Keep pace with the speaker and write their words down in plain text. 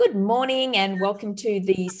Good morning and welcome to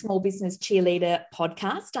the Small Business Cheerleader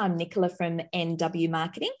podcast. I'm Nicola from NW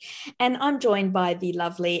Marketing and I'm joined by the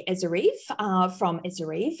lovely Ezereve from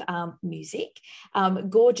Ezereve Music,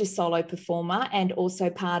 gorgeous solo performer and also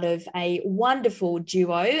part of a wonderful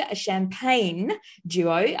duo, a champagne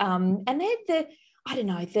duo. And they're the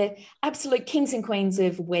absolute kings and queens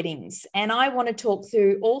of weddings. And I want to talk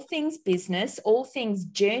through all things business, all things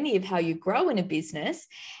journey of how you grow in a business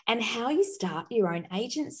and how you start your own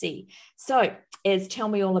agency. So, Ez, tell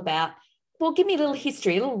me all about, well, give me a little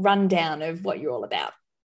history, a little rundown of what you're all about.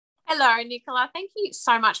 Hello, Nicola. Thank you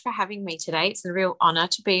so much for having me today. It's a real honour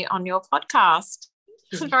to be on your podcast.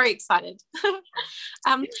 I'm very excited.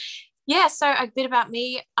 So a bit about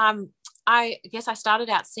me. I guess I started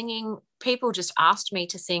out singing. People just asked me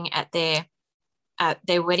to sing at their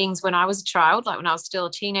weddings when I was a child, like when I was still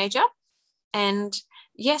a teenager. And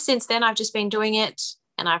since then I've just been doing it,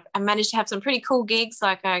 and I managed to have some pretty cool gigs.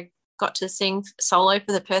 Like I got to sing solo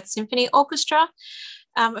for the Perth Symphony Orchestra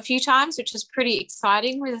a few times, which is pretty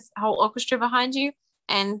exciting with a whole orchestra behind you.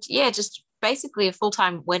 And just basically a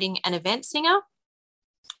full-time wedding and event singer.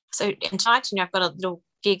 So tonight, I've got a little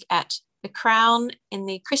gig at the Crown in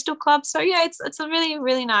the Crystal Club. So it's a really,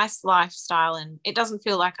 really nice lifestyle, and it doesn't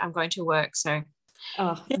feel like I'm going to work. So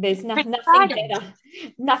there's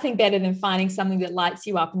nothing better than finding something that lights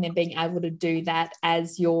you up and then being able to do that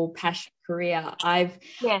as your passion career. I've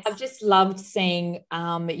just loved seeing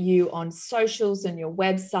you on socials and your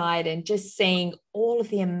website, and just seeing all of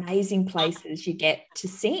the amazing places you get to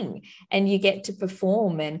sing and you get to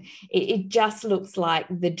perform, and it just looks like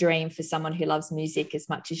the dream for someone who loves music as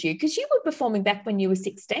much as you, because you were performing back when you were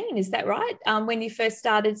 16, is that right? When you first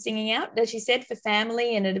started singing out, as you said, for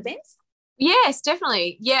family and at events? Yes,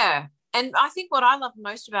 definitely. Yeah. And I think what I love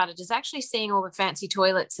most about it is actually seeing all the fancy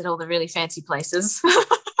toilets at all the really fancy places.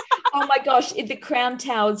 Oh my gosh, the Crown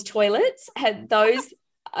Towers toilets had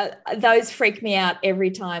those freak me out every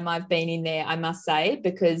time I've been in there, I must say,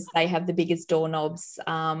 because they have the biggest doorknobs,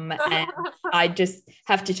 and I just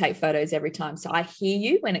have to take photos every time. So I hear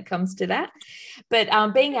you when it comes to that. But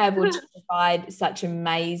being able to provide such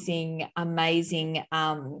amazing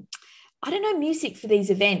music for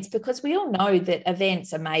these events, because we all know that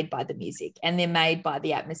events are made by the music and they're made by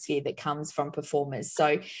the atmosphere that comes from performers.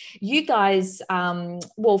 So you guys, from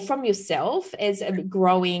yourself as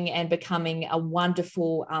growing and becoming a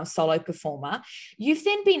wonderful solo performer, you've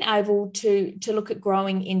then been able to look at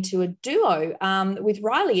growing into a duo with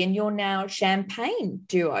Riley, and you're now Champagne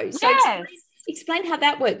Duo. So explain how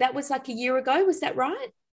that worked. That was like a year ago, was that right?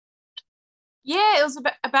 Yeah, it was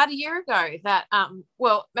about a year ago that,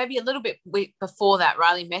 maybe a little bit before that,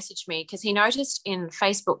 Riley messaged me because he noticed in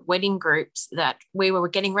Facebook wedding groups that we were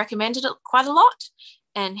getting recommended quite a lot.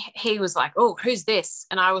 And he was like, oh, who's this?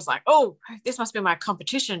 And I was like, oh, this must be my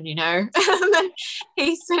competition, And then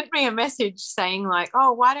he sent me a message saying like,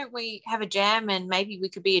 oh, why don't we have a jam and maybe we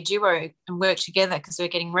could be a duo and work together because we're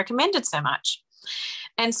getting recommended so much.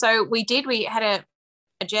 And so we did. We had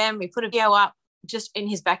a jam. We put a video up just in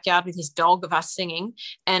his backyard with his dog of us singing,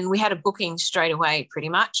 and we had a booking straight away pretty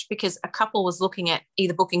much, because a couple was looking at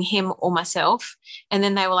either booking him or myself, and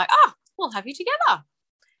then they were like, we'll have you together.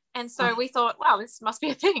 And so we thought, wow, this must be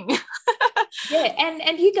a thing. Yeah,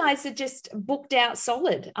 and you guys are just booked out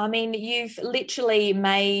solid. I mean, you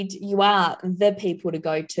are the people to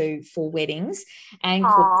go to for weddings and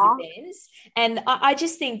corporate events. And I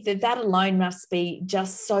just think that alone must be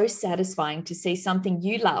just so satisfying to see something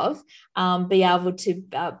you love be able to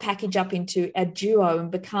package up into a duo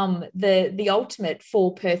and become the ultimate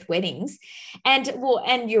for Perth weddings and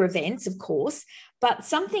your events, of course. But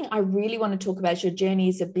something I really want to talk about is your journey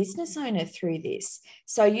as a business owner through this.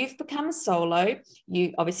 So you've become a solo.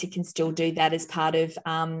 You obviously can still do that as part of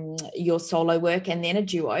your solo work, and then a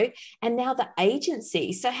duo, and now the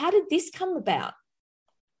agency. So how did this come about?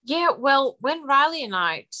 Yeah, well, when Riley and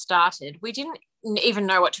I started, we didn't even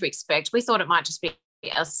know what to expect. We thought it might just be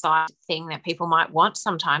a side thing that people might want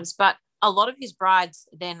sometimes, but a lot of his brides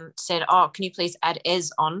then said, oh, can you please add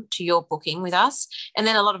Ez on to your booking with us? And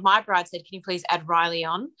then a lot of my brides said, can you please add Riley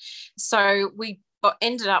on? So we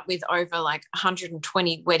ended up with over like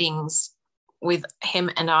 120 weddings with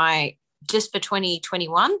him and I just for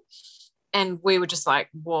 2021. And we were just like,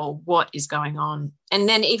 whoa, what is going on? And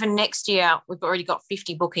then even next year, we've already got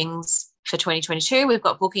 50 bookings for 2022. We've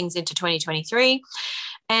got bookings into 2023.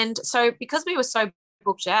 And so because we were so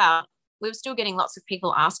booked out, we were still getting lots of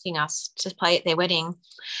people asking us to play at their wedding.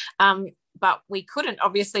 But we couldn't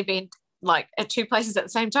obviously be like at two places at the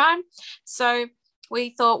same time. So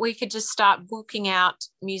we thought we could just start booking out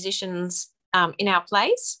musicians in our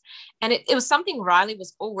place. And it was something Riley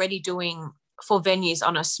was already doing for venues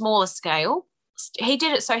on a smaller scale. He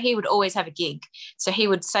did it so he would always have a gig. So he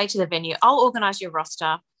would say to the venue, I'll organize your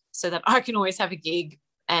roster so that I can always have a gig.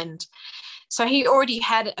 And so he already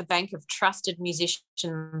had a bank of trusted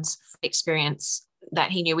musicians experience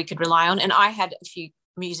that he knew we could rely on. And I had a few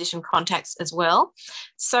musician contacts as well.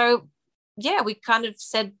 So, yeah, we kind of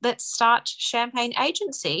said, let's start Champagne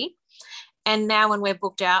Agency. And now when we're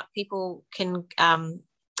booked out, people can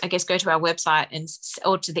I guess go to our website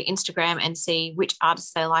or to the Instagram and see which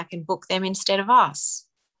artists they like and book them instead of us.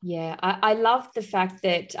 Yeah, I love the fact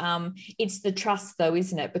that it's the trust, though,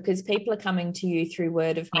 isn't it? Because people are coming to you through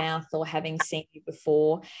word of mouth or having seen you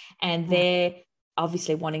before, and they're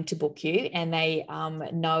obviously wanting to book you, and they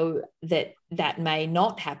know that that may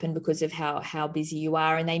not happen because of how busy you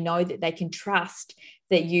are, and they know that they can trust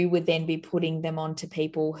that you would then be putting them on to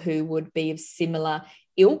people who would be of similar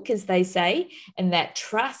ilk, as they say, and that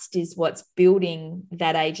trust is what's building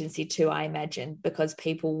that agency too, I imagine, because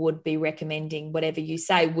people would be recommending whatever you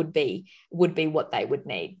say would be what they would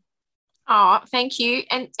need. Oh, thank you.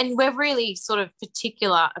 And we're really sort of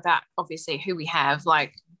particular about obviously who we have.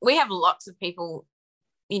 Like, we have lots of people,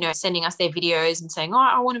 you know, sending us their videos and saying, oh,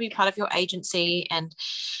 I want to be part of your agency and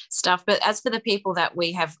stuff. But as for the people that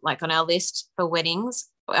we have like on our list for weddings,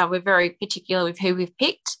 we're very particular with who we've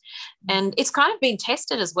picked. And it's kind of been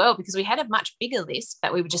tested as well, because we had a much bigger list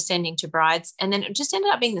that we were just sending to brides, and then it just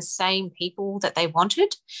ended up being the same people that they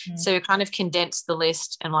wanted. So we kind of condensed the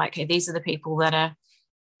list and like, okay, these are the people that are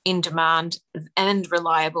in demand and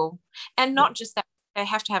reliable. And not just that, they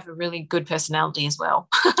have to have a really good personality as well.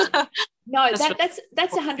 No,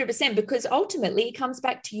 that's 100%, because ultimately it comes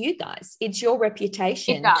back to you guys. It's your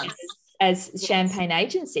reputation as Champagne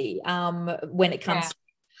Agency when it comes to,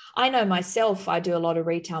 I know myself, I do a lot of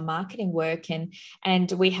retail marketing work,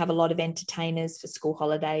 and we have a lot of entertainers for school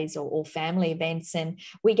holidays or family events, and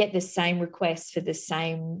we get the same requests for the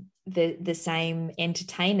same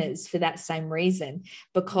entertainers for that same reason,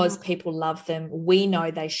 because people love them. We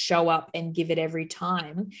know they show up and give it every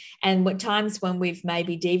time, and at times when we've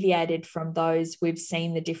maybe deviated from those, we've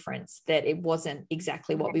seen the difference, that it wasn't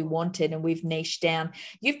exactly what we wanted, and we've niched down.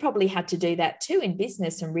 You've probably had to do that too in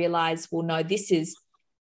business and realize, well, no, this is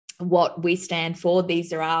what we stand for.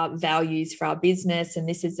 These are our values for our business, and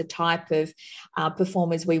this is the type of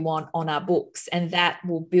performers we want on our books, and that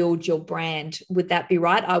will build your brand. Would that be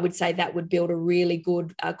right? I would say that would build a really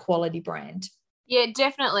good quality brand. Yeah,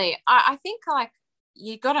 definitely. I think like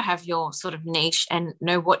you got to have your sort of niche and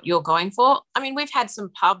know what you're going for. I mean, we've had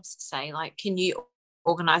some pubs say like, can you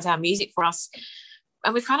organize our music for us?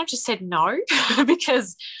 And we've kind of just said no,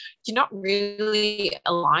 because you're not really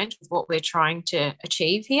aligned with what we're trying to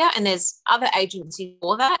achieve here. And there's other agencies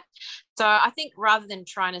for that. So I think rather than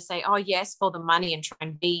trying to say, oh, yes, for the money and try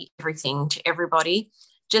and be everything to everybody,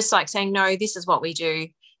 just like saying, no, this is what we do,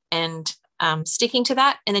 and sticking to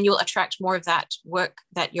that. And then you'll attract more of that work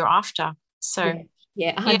that you're after. So,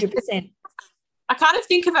 yeah, 100%. I kind of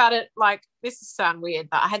think about it like, this sounds weird,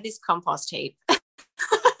 but I had this compost heap.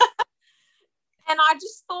 And I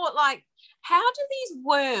just thought, like, how do these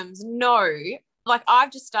worms know? Like,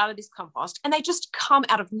 I've just started this compost and they just come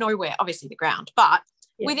out of nowhere, obviously the ground, but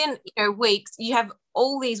within weeks, you have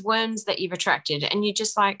all these worms that you've attracted, and you're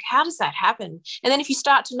just like, how does that happen? And then if you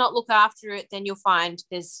start to not look after it, then you'll find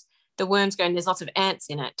there's the worms going, there's lots of ants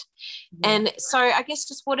in it. And so I guess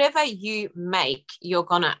just whatever you make, you're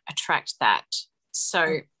going to attract that.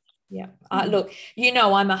 So yeah. Look, you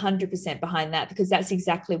know, I'm 100% behind that, because that's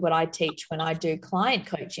exactly what I teach when I do client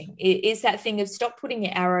coaching. Is that thing of stop putting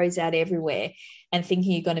your arrows out everywhere and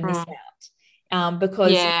thinking you're going to miss out,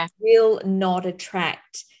 because it will not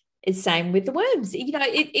attract. It's same with the worms. You know,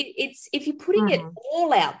 it's if you're putting it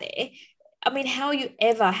all out there, I mean, how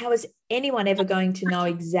is anyone ever going to know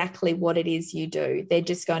exactly what it is you do? They're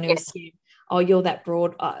just going to assume, oh, you're that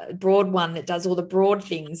broad one that does all the broad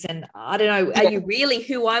things. And I don't know, are you really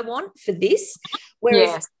who I want for this?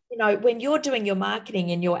 Whereas, you know, when you're doing your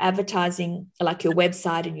marketing and you're advertising, like your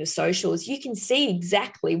website and your socials, you can see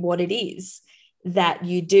exactly what it is that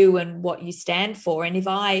you do and what you stand for. And if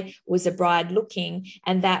I was a bride looking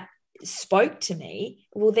and that spoke to me,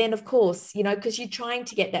 well, then of course, you know, because you're trying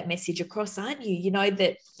to get that message across, aren't you? You know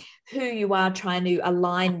that who you are trying to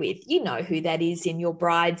align with, you know who that is in your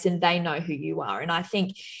brides, and they know who you are. And I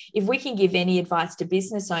think if we can give any advice to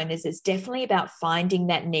business owners, it's definitely about finding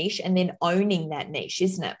that niche and then owning that niche,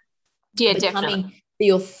 isn't it? Yeah, Becoming definitely the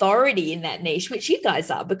authority in that niche, which you guys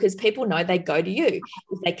are, because people know they go to you.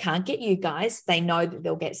 If they can't get you guys, they know that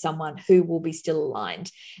they'll get someone who will be still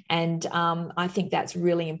aligned. And I think that's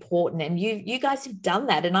really important. And you guys have done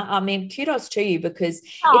that. And I mean, kudos to you, because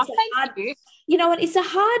it's hard. you know, and it's a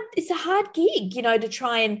hard gig, you know, to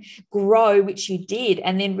try and grow, which you did,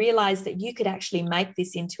 and then realize that you could actually make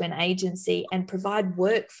this into an agency and provide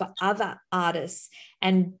work for other artists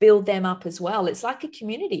and build them up as well. It's like a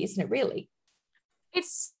community, isn't it, really?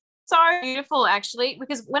 It's so beautiful, actually,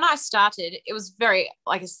 because when I started, it was very,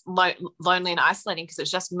 I guess, lonely and isolating because it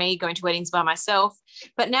was just me going to weddings by myself.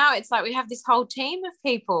 But now it's like we have this whole team of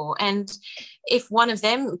people, and if one of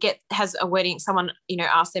them has a wedding, someone, you know,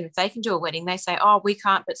 asks them if they can do a wedding, they say, "Oh, we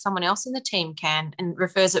can't, but someone else in the team can," and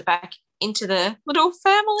refers it back into the little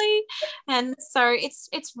family. And so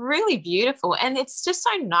it's really beautiful, and it's just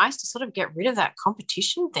so nice to sort of get rid of that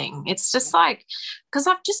competition thing. It's just like, because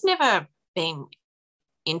I've just never been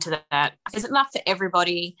into that. There's enough for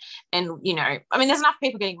everybody, and you know, I mean, there's enough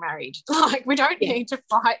people getting married. Like, we don't need to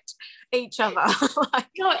fight each other. Like,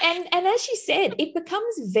 no, and as you said, it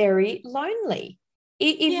becomes very lonely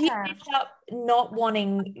if you end up not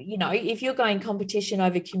wanting, you know, if you're going competition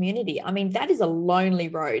over community. I mean, that is a lonely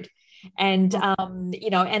road. And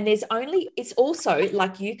you know, and it's also,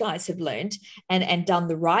 like you guys have learned and done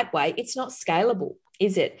the right way, it's not scalable,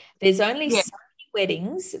 is it? There's only so many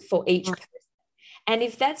weddings for each person. And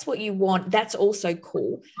if that's what you want, that's also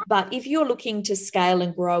cool. But if you're looking to scale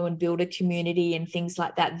and grow and build a community and things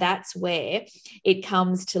like that, that's where it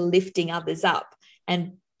comes to lifting others up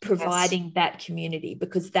and providing that community,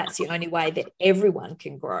 because that's the only way that everyone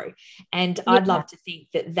can grow. And I'd love to think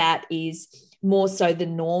that that is more so the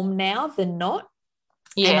norm now than not.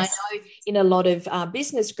 And I know in a lot of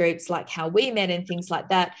business groups, like how we met and things like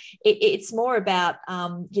that, it's more about,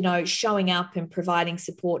 you know, showing up and providing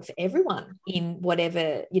support for everyone in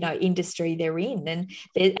whatever, you know, industry they're in. And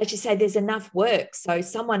as you say, there's enough work. So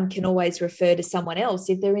someone can always refer to someone else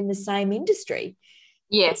if they're in the same industry.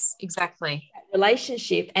 Yes, exactly.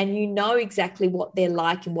 Relationship, and you know exactly what they're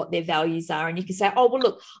like and what their values are. And you can say, oh, well,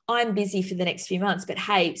 look, I'm busy for the next few months, but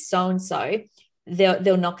hey, so-and-so,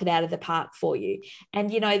 they'll knock it out of the park for you.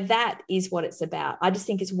 And you know, that is what it's about. I just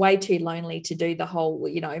think it's way too lonely to do the whole,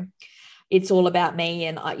 you know, it's all about me,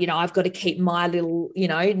 and you know, I've got to keep my little, you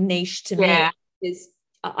know, niche to me. Because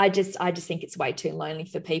I just think it's way too lonely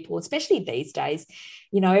for people, especially these days.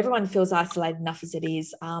 You know, everyone feels isolated enough as it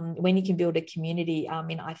is. When you can build a community,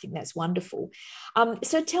 I think that's wonderful.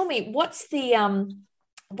 So tell me, what's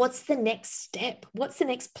the next step? What's the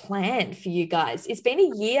next plan for you guys? It's been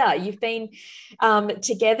a year. You've been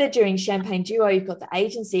together during Champagne Duo. You've got the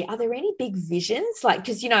agency. Are there any big visions? Like,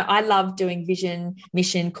 because, you know, I love doing vision,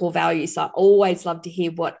 mission, core values. So I always love to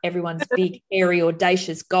hear what everyone's big, hairy,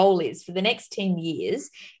 audacious goal is for the next 10 years.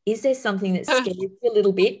 Is there something that scares you a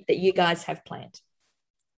little bit that you guys have planned?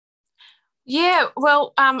 Yeah,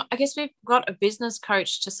 well, I guess we've got a business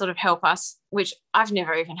coach to sort of help us, which I've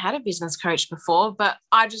never even had a business coach before, but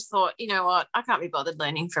I just thought, you know what, I can't be bothered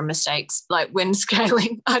learning from mistakes. Like, when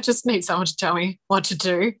scaling, I just need someone to tell me what to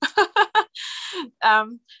do.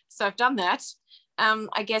 So I've done that.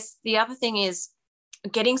 I guess the other thing is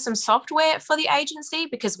getting some software for the agency,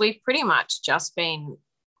 because we've pretty much just been,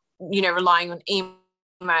 you know, relying on email,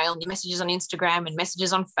 messages on Instagram and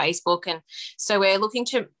messages on Facebook. And so we're looking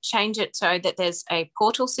to change it so that there's a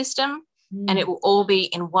portal system and it will all be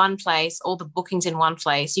in one place, all the bookings in one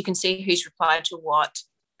place. You can see who's replied to what,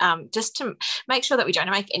 just to make sure that we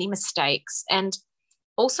don't make any mistakes. And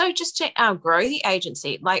also just to grow the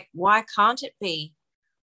agency. Like, why can't it be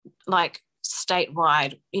like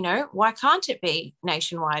statewide? You know, why can't it be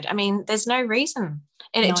nationwide? I mean, there's no reason.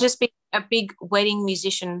 And it just be a big wedding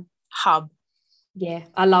musician hub. Yeah,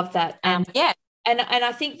 I love that. And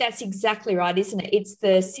I think that's exactly right, isn't it? It's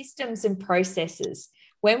the systems and processes.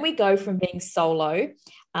 When we go from being solo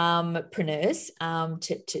preneurs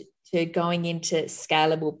to going into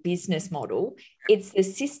scalable business model, it's the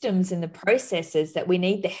systems and the processes that we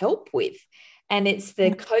need the help with. And it's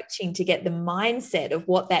the coaching to get the mindset of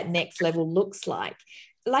what that next level looks like.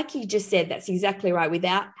 Like you just said, that's exactly right,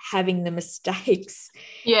 without having the mistakes.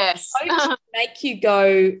 Yes. Make you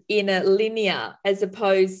go in a linear, as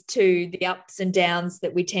opposed to the ups and downs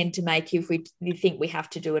that we tend to make if we think we have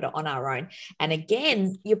to do it on our own. And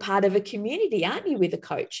again, you're part of a community, aren't you, with a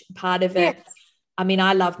coach? Part of I mean,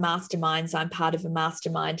 I love masterminds. I'm part of a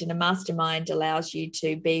mastermind, and a mastermind allows you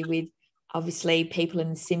to be with obviously people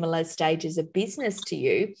in similar stages of business to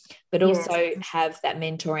you, but also have that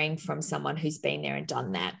mentoring from someone who's been there and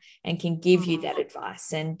done that and can give you that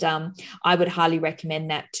advice. And I would highly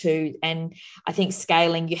recommend that too. And I think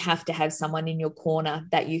scaling, you have to have someone in your corner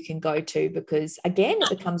that you can go to, because again,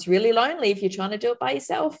 it becomes really lonely if you're trying to do it by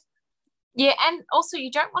yourself. Yeah, and also you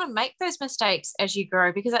don't want to make those mistakes as you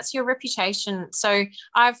grow, because that's your reputation. So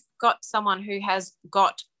I've got someone who has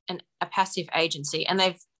got a passive agency, and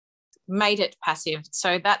they've made it passive.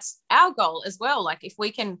 So that's our goal as well. Like if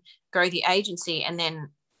we can grow the agency and then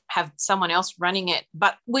have someone else running it,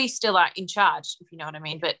 but we still are in charge, if you know what I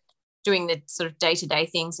mean, but doing the sort of day-to-day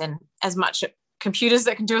things, and as much computers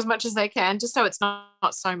that can do as much as they can, just so it's not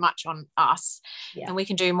so much on us. Yeah. And we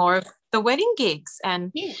can do more of the wedding gigs.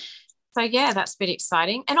 And so, yeah, that's a bit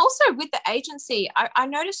exciting. And also with the agency, I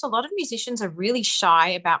noticed a lot of musicians are really shy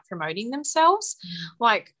about promoting themselves.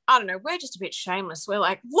 Like, I don't know, we're just a bit shameless. We're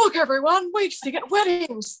like, look, everyone, we sing at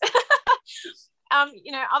weddings.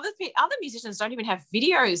 You know, other musicians don't even have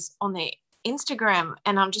videos on their Instagram.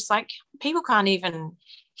 And I'm just like, people can't even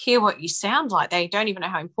hear what you sound like. They don't even know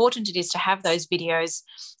how important it is to have those videos.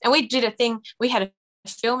 And we did a thing, we had a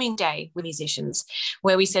filming day with musicians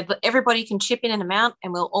where we said, everybody can chip in an amount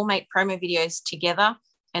and we'll all make promo videos together,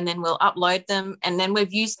 and then we'll upload them. And then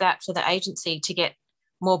we've used that for the agency to get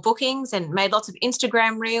more bookings and made lots of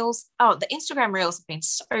Instagram reels. Oh, the Instagram reels have been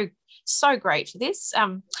so great for this.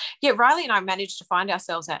 Riley and I managed to find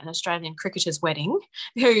ourselves at an Australian cricketer's wedding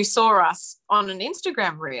who saw us on an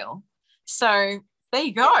Instagram reel. So there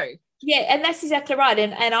you go. Yeah, and that's exactly right.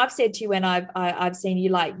 And I've said to you when I've seen you,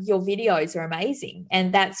 like, your videos are amazing.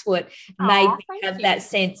 And that's what made me have that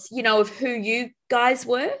sense, you know, of who you guys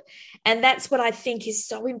were. And that's what I think is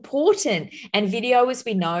so important. And video, as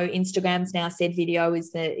we know, Instagram's now said video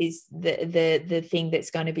is the thing that's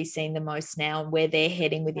going to be seen the most now, and where they're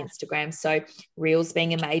heading with Instagram. So Reels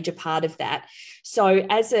being a major part of that. So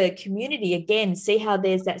as a community, again, see how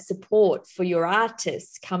there's that support for your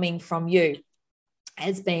artists coming from you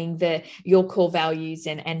as being your core values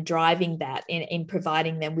and driving that in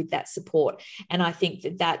providing them with that support. And I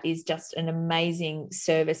think that is just an amazing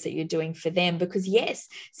service that you're doing for them, because yes,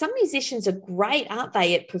 some musicians are great, aren't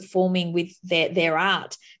they, at performing with their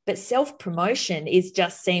art, but self-promotion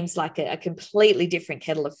seems like a completely different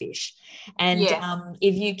kettle of fish. And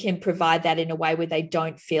if you can provide that in a way where they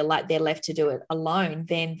don't feel like they're left to do it alone,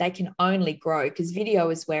 then they can only grow, because video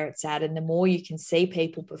is where it's at. And the more you can see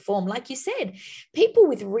people perform, like you said, people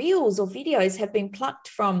with reels or videos have been plucked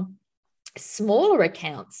from smaller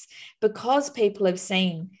accounts because people have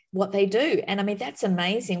seen what they do. And I mean, that's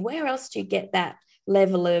amazing. Where else do you get that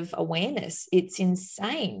level of awareness? It's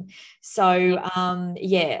insane. So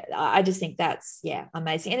I just think that's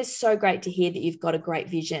amazing. And it's so great to hear that you've got a great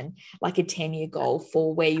vision, like a 10-year goal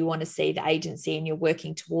for where you want to see the agency, and you're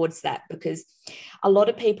working towards that, because a lot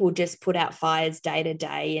of people just put out fires day to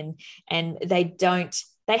day, and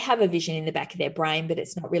they have a vision in the back of their brain, but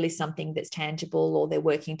it's not really something that's tangible, or they're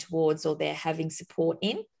working towards, or they're having support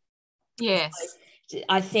in. Yes. So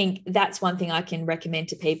I think that's one thing I can recommend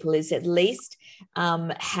to people, is at least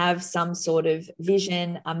have some sort of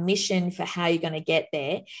vision, a mission for how you're going to get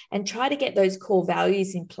there, and try to get those core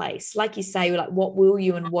values in place. Like you say, like, what will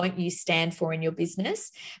you and won't you stand for in your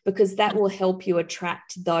business? Because that will help you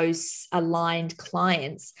attract those aligned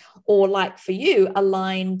clients, or, like for you,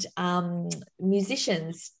 aligned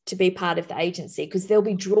musicians to be part of the agency, because they'll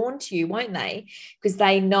be drawn to you, won't they? Because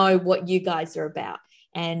they know what you guys are about.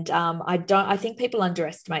 And I think people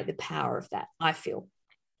underestimate the power of that, I feel.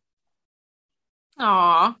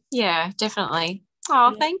 Oh, yeah, definitely.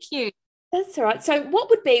 Oh, thank you. That's all right. So what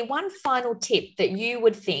would be one final tip that you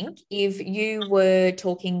would think, if you were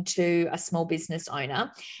talking to a small business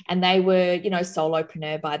owner and they were, you know,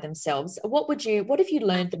 solopreneur by themselves? What have you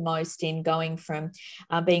learned the most in going from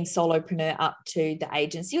being solopreneur up to the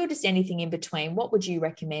agency, or just anything in between? What would you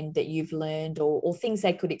recommend that you've learned, or things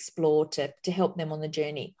they could explore to help them on the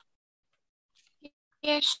journey?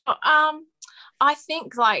 Yeah, sure. I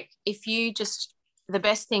think, like, the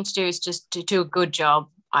best thing to do is just to do a good job,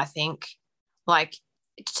 I think. Like,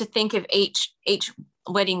 to think of each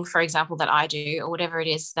wedding, for example, that I do, or whatever it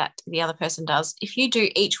is that the other person does, if you do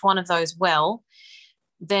each one of those well,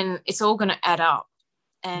 then it's all going to add up.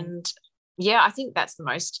 And I think that's the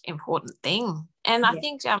most important thing. And I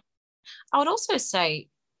think I would also say,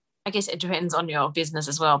 I guess it depends on your business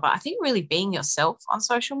as well, but I think really being yourself on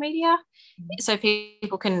social media, so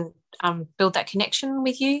people can build that connection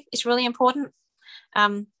with you, is really important.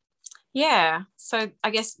 So I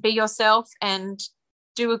guess be yourself and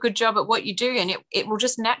do a good job at what you do, and it will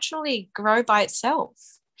just naturally grow by itself.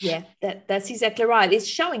 Yeah, that's exactly right. It's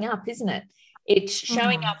showing up, isn't it? It's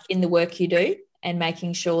showing up in the work you do, and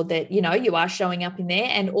making sure that, you know, you are showing up in there.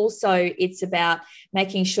 And also it's about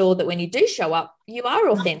making sure that when you do show up, you are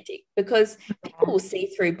authentic, because people will see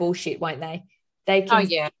through bullshit, won't they? They can,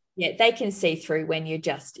 they can see through when you're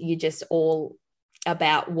just all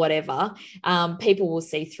about whatever. People will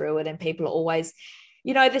see through it, and people are always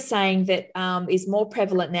You know, the saying that is more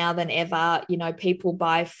prevalent now than ever, you know, people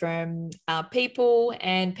buy from people,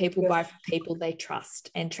 and people buy from people they trust.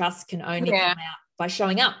 And trust can only come out by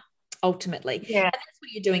showing up, ultimately. Yeah. And that's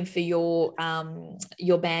what you're doing for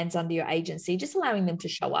your bands under your agency, just allowing them to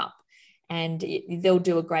show up, and they'll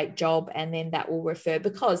do a great job, and then that will refer.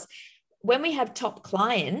 Because when we have top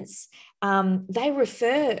clients, they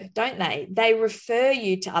refer, don't they? They refer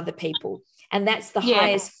you to other people. And that's the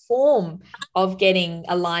highest form of getting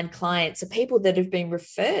aligned clients, so people that have been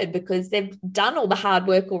referred because they've done all the hard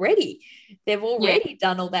work already. They've already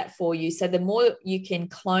done all that for you. So the more you can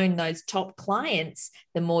clone those top clients,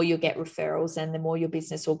 the more you'll get referrals, and the more your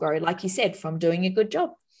business will grow, like you said, from doing a good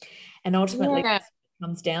job. And ultimately, that's what it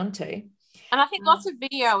comes down to. And I think lots of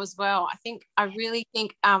video as well. I really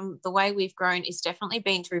think the way we've grown is definitely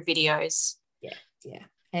been through videos. Yeah.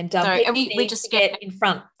 And so people we just get in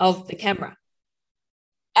front of the camera.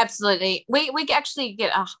 Absolutely. We actually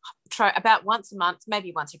get about once a month,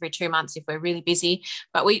 maybe once every 2 months if we're really busy,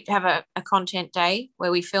 but we have a content day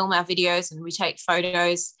where we film our videos and we take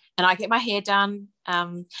photos, and I get my hair done,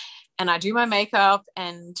 and I do my makeup.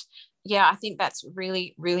 And I think that's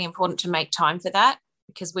really, really important to make time for that,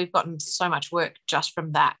 because we've gotten so much work just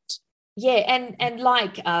from that. And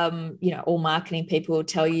like you know, all marketing people will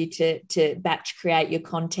tell you to batch create your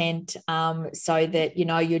content, so that, you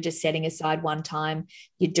know, you're just setting aside one time,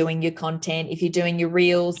 you're doing your content. If you're doing your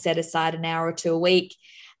reels, set aside an hour or two a week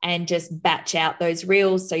and just batch out those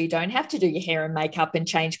reels, so you don't have to do your hair and makeup and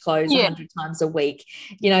change clothes 100 times a week.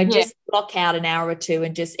 You know, just block out an hour or two,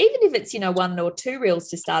 and just, even if it's, you know, 1 or 2 reels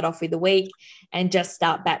to start off with a week, and just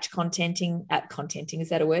start batch contenting. Is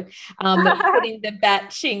that a word?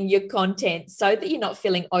 Batching your content, so that you're not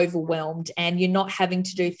feeling overwhelmed, and you're not having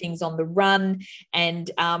to do things on the run, and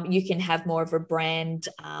you can have more of a brand.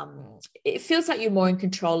 It feels like you're more in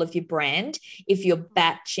control of your brand if you're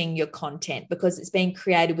batching your content, because it's being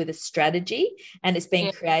created with a strategy, and it's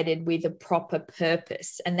being created with a proper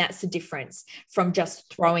purpose. And that's the difference from just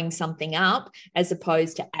throwing something up, as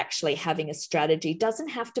opposed to actually having a strategy. It doesn't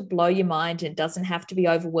have to blow your mind, and doesn't have to be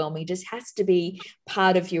overwhelming. It just has to be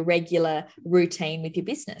part of your regular routine with your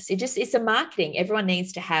business. It's a marketing. Everyone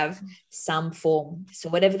needs to have some form. So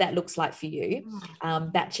whatever that looks like for you,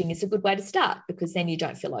 batching is a good way to start, because then you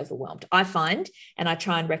don't feel overwhelmed, I find. And I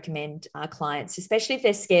try and recommend clients, especially if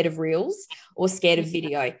they're scared of reels or scared of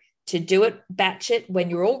video, to do it, batch it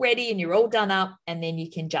when you're all ready and you're all done up, and then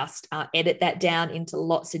you can just edit that down into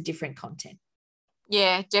lots of different content.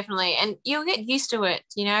 Yeah, definitely. And you'll get used to it,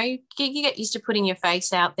 you know, you get used to putting your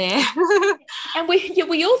face out there. And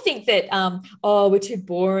we all think that, we're too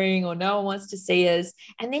boring, or no one wants to see us.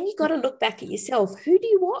 And then you got to look back at yourself. Who do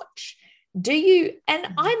you watch?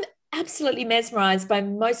 And I'm absolutely mesmerized by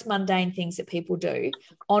most mundane things that people do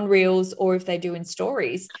on reels, or if they do in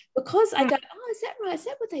stories, because I go, is that right? Is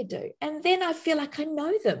that what they do? And then I feel like I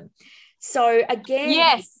know them. So again,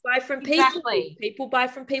 people buy from people buy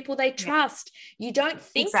from people they trust. You don't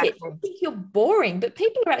think it. You think you're boring, but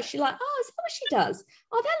people are actually like, is that what she does?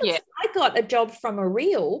 Oh, that looks like I got a job from a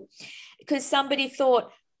reel, because somebody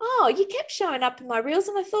thought, you kept showing up in my reels,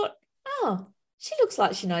 and I thought, she looks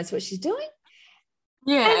like she knows what she's doing.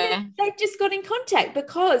 Yeah. And they just got in contact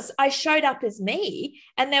because I showed up as me,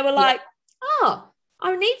 and they were like,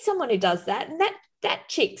 I need someone who does that. And that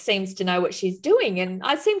chick seems to know what she's doing, and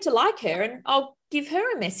I seem to like her, and I'll give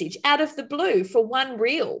her a message out of the blue for one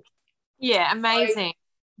reel. Yeah, amazing.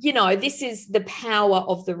 So, you know, this is the power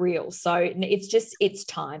of the reel. So it's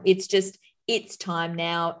time. It's time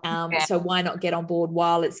now. So why not get on board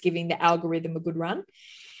while it's giving the algorithm a good run?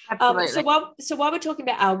 Absolutely. So while we're talking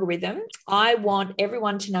about algorithm, I want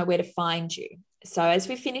everyone to know where to find you. So as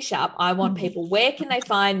we finish up, I want people, where can they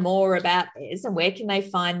find more about Ez, and where can they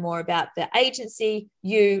find more about the agency,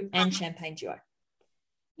 you, and Champagne Duo?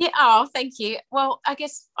 Yeah, thank you. Well, I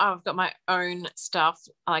guess I've got my own stuff,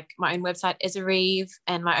 like my own website, Ezereve,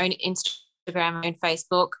 and my own Instagram, my own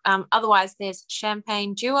Facebook. Otherwise, there's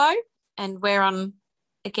Champagne Duo, and we're on,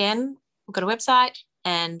 again, we've got a website,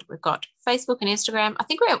 and we've got Facebook and Instagram. I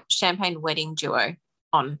think we're Champagne Wedding Duo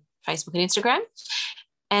on Facebook and Instagram.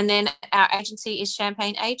 And then our agency is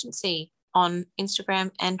Champagne Agency on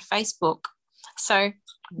Instagram and Facebook. So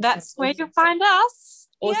that's where you'll find us.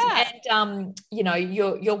 Awesome. Yeah. And you know,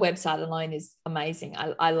 your website alone is amazing.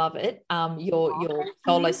 I love it. Your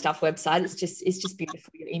solo stuff website, it's just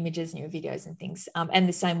beautiful, your images and your videos and things. And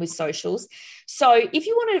the same with socials. So if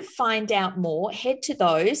you want to find out more, head to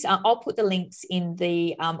those. I'll put the links in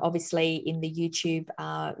the obviously in the YouTube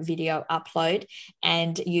video upload,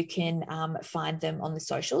 and you can find them on the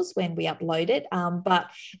socials when we upload it.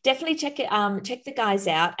 But definitely check the guys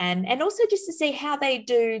out, and also just to see how they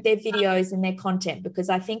do their videos and their content, because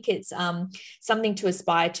I think it's something to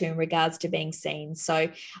aspire to in regards to being seen. So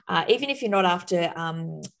even if you're not after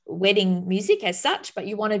wedding music as such, but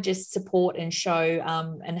you want to just support and show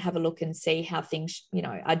and have a look and see how things, you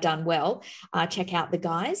know, are done well, check out the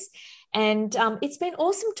guys. And it's been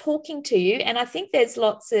awesome talking to you. And I think there's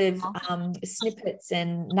lots of snippets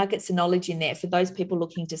and nuggets of knowledge in there for those people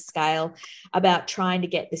looking to scale, about trying to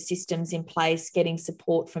get the systems in place, getting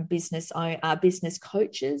support from business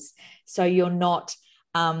coaches. So you're not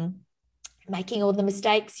making all the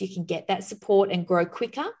mistakes. You can get that support and grow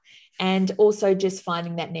quicker. And also just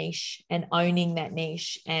finding that niche and owning that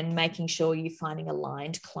niche, and making sure you're finding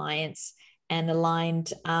aligned clients and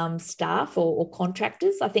aligned staff or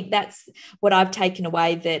contractors. I think that's what I've taken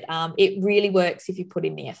away, that it really works if you put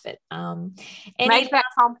in the effort. Make that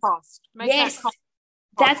compost. Yes,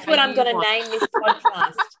 that's what I'm going to name this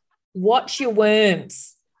podcast. Watch your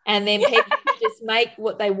worms. And then people just make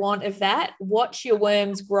what they want of that. Watch your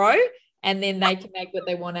worms grow, and then they can make what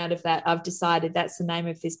they want out of that. I've decided that's the name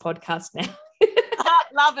of this podcast now.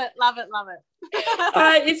 Love it, love it, love it. All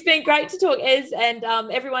right, it's been great to talk, Ez, and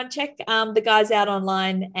everyone check the guys out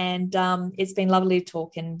online, and it's been lovely to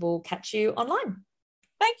talk, and we'll catch you online.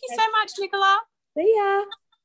 Thank you so much, Nicola. See ya.